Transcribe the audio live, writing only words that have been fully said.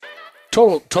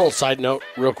Total side note,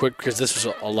 real quick, because this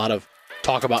was a lot of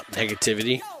talk about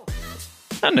negativity.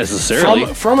 Not necessarily.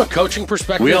 From a coaching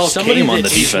perspective, We all somebody came on the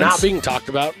that is defense. not being talked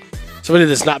about, somebody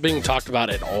that's not being talked about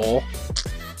at all.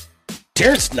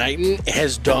 Terrence Knighton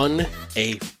has done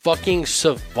a fucking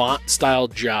savant-style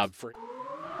job for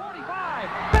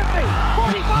 45, 50,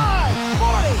 45,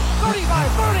 40,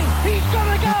 35, 30. He's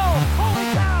gonna go. Holy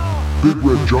cow. Big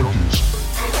Red Junkies.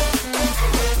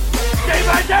 Day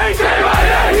by day, he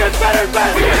gets better and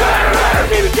better. He gets better and better.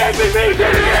 Keep it chasing me. Keep it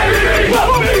chasing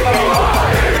me.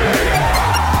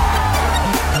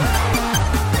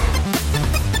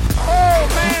 Oh,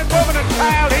 man, woman, and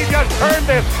child, he just turned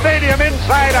this stadium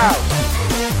inside out.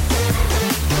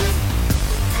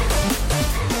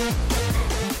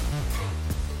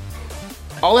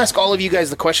 I'll ask all of you guys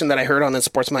the question that I heard on the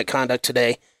Sportsmanlike Conduct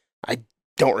today. I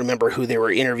don't remember who they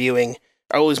were interviewing.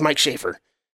 Oh, it was Mike Schaefer.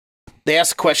 They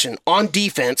asked the question on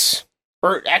defense,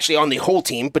 or actually on the whole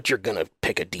team, but you're going to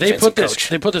pick a defensive coach.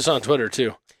 They put this on Twitter,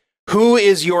 too. Who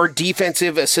is your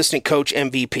defensive assistant coach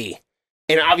MVP?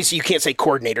 And obviously you can't say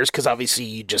coordinators because obviously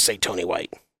you just say Tony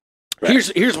White. Right.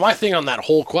 Here's my thing on that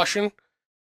whole question.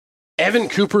 Evan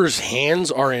Cooper's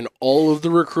hands are in all of the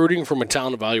recruiting from a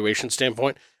talent evaluation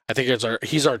standpoint. I think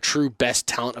he's our true best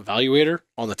talent evaluator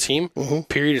on the team,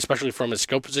 period, especially from his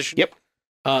skill position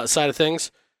side of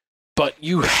things. But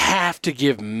you have to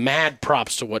give mad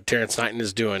props to what Terrence Knighton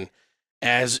is doing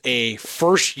as a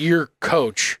first-year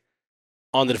coach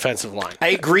on the defensive line. I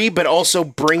agree, but also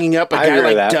bringing up a guy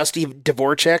like Dusty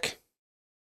Dvorak.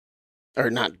 Or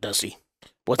not Dusty.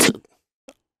 What's it?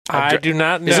 I do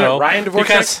not know. Is it Ryan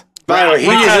Dvorak? By the way, he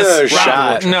needs another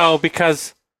shot. No,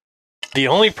 because the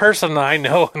only person I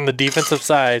know on the defensive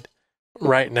side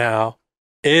right now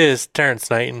is Terrence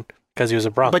Knighton because he was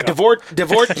a Bronco. But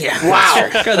Dvorak, yeah. Wow.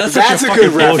 God, that's That's such a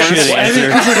good reference. bullshit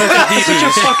answer. Such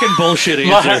a fucking bullshit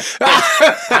answer.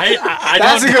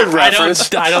 That's a good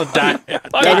reference. I don't dive.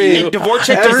 I mean, Dvorak does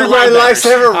the everybody likes to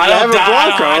have a Bronco.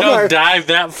 I don't dive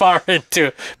that far into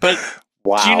it. But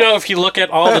Wow. do you know if you look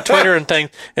at all the Twitter and things,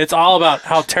 it's all about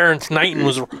how Terrence Knighton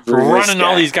was running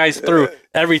all these guys through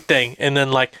everything, and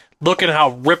then like looking how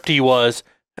ripped he was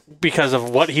because of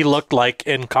what he looked like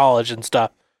in college and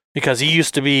stuff. Because he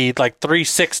used to be like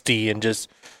 360 and just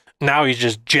now he's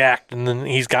just jacked, and then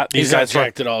he's got these guys not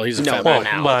jacked at all. He's a fat boy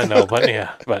now. I know, but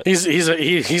yeah, but he's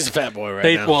a fat boy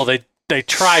right now. Well, they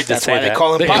tried to That's say why that. they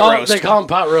call him They pot roast. They call him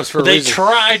pot roast for a They reason.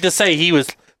 tried to say he was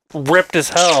ripped as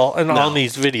hell on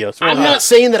these videos. I'm not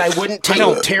saying that I wouldn't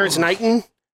take Terrence Knighton.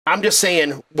 I'm just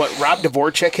saying what Rob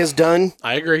Dvorak has done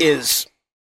I agree. is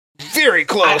very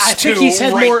close I think to he's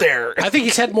had right more, there. I think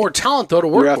he's had more talent though to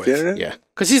work with. Yeah.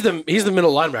 Because he's the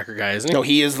middle linebacker guy, isn't he? No,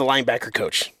 he is the linebacker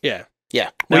coach. Yeah. Yeah.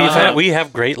 We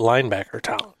have great linebacker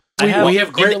talent. We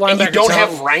have great linebacker And you don't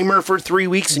talent. have Reimer for 3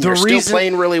 weeks, and The you're still reason-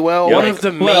 playing really well. One Like, of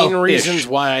the main reasons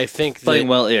why I think Playing that,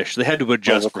 well-ish. They had to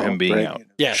adjust for him being out.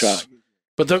 yes, Shot.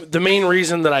 but the main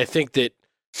reason that I think that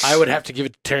I would have to give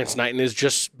it to Terrence Knighton is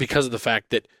just because of the fact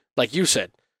that, like you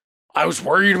said, I was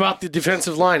worried about the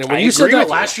defensive line, and when I you said agree that with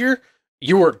you. last year,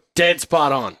 you were dead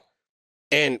spot on.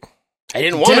 And I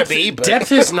didn't want to depth, be, but depth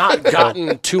has not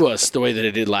gotten to us the way that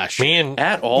it did last year. Me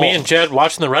and Jed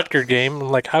watching the Rutgers game,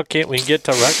 like, how can't we get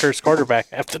to Rutgers quarterback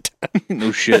half the time?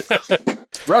 No shit.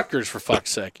 Rutgers, for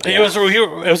fuck's sake. It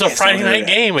was a Friday night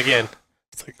game again.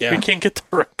 It's like, Yeah. we can't get to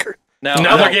Rutgers. Now,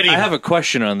 I have a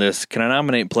question on this. Can I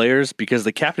nominate players? Because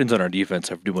the captains on our defense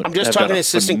have done I'm just have talking done a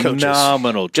assistant coaches.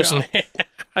 phenomenal job.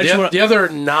 The other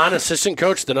non-assistant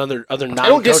coach, the other non-coach I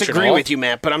don't at disagree all. with you,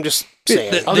 Matt, but I'm just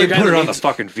saying. They Other guy put it that on the needs-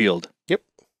 fucking field. Yep.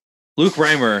 Luke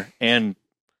Reimer and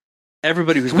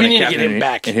everybody who's We been need a to captain get him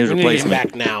back. and his We need to get him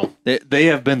replacement. back now. They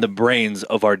have been the brains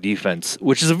of our defense,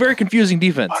 which is a very confusing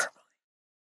defense.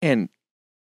 And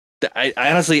I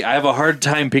honestly, I have a hard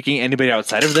time picking anybody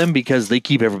outside of them because they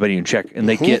keep everybody in check and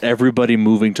they get everybody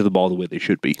moving to the ball the way they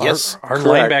should be. Yes, Our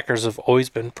correct. linebackers have always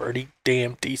been pretty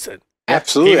damn decent.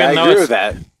 Absolutely, Even I though agree it's- with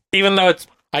that. Even though it's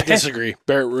I disagree.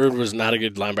 Barrett Ruud was not a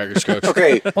good linebackers coach.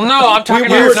 Okay, well, no, I'm talking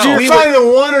you're about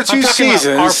finding one or I'm two talking about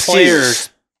seasons. our players.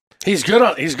 He's good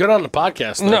on the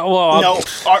podcast. Though. No, well, No,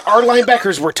 our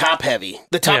linebackers were top heavy.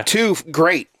 The top Yeah. two,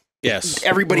 great. Yes.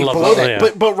 Everybody Love below that, that.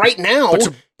 yeah. But right now,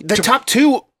 But the top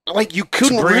two, like you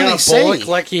couldn't to bring really out say. Bullock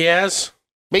like he has,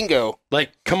 Bingo.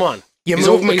 like, come on. You He's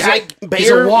move a- he's Mekhi a- he's a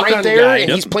Bayer walk-on right there, guy. and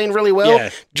Yep. he's playing really well. Yeah.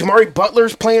 Jamari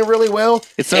Butler's playing really well.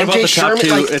 It's not about MJ the top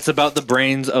Sherman, two. It's about the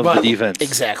brains of But- the defense.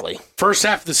 Exactly. First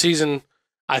half of the season,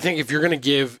 I think if you're going to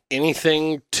give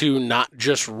anything to not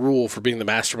just Rhule for being the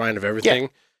mastermind of everything,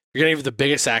 you're going to give the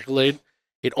biggest accolade.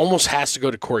 It almost has to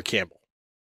go to Corey Campbell.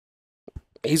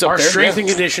 He's up Our there. strength yeah. and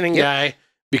conditioning Yep. guy,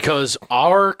 because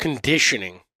our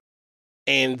conditioning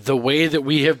and the way that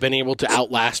we have been able to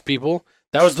outlast people,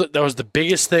 that was the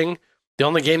biggest thing. The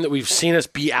only game that we've seen us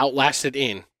be outlasted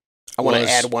in. I want to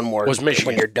add one more was Michigan.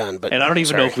 when you're done. But And I don't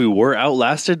even know if we were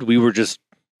outlasted. We were just.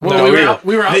 We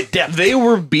were out depth. They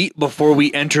were beat before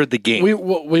we entered the game.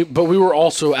 But we were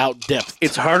also out depth.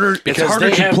 It's harder. Because it's harder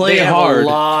they to play have hard. a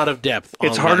lot of depth.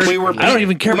 It's on harder. that. I don't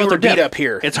even care about their beat depth up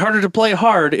here. It's harder to play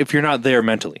hard if you're not there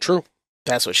mentally. True.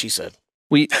 That's what she said.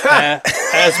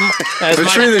 As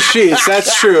Between the sheets,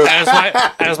 that's true.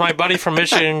 as my buddy from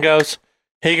Michigan goes,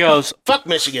 he goes, Fuck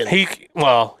Michigan. he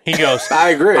goes, I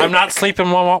agree. I'm not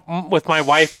sleeping with my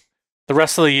wife the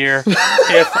rest of the year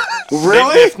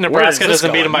Really? if Nebraska Where is this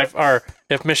doesn't beat going? him or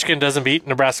if Michigan doesn't beat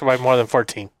Nebraska by more than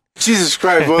 14. Jesus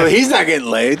Christ. Well, he's not getting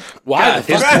laid. Why?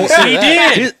 the His fuck poor- did you say He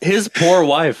that? did. His poor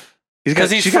wife.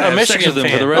 Because he's she's gonna a have sex Michigan with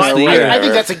him for the fan. rest of the I, year. I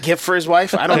think that's a gift for his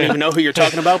wife. I don't even know who you're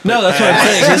talking about. No, that's what I'm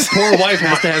saying. His poor wife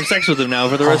has to have sex with him now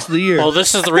for the rest of the year. Well,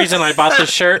 this is the reason I bought this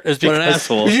shirt is What an because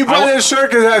asshole. Did you buy this shirt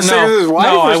because I was saying with his wife?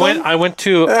 no, or I something?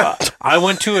 I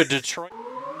went to a Detroit.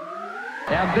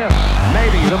 And this may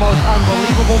be the most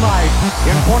unbelievable night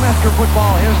in Cornhusker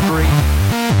football history.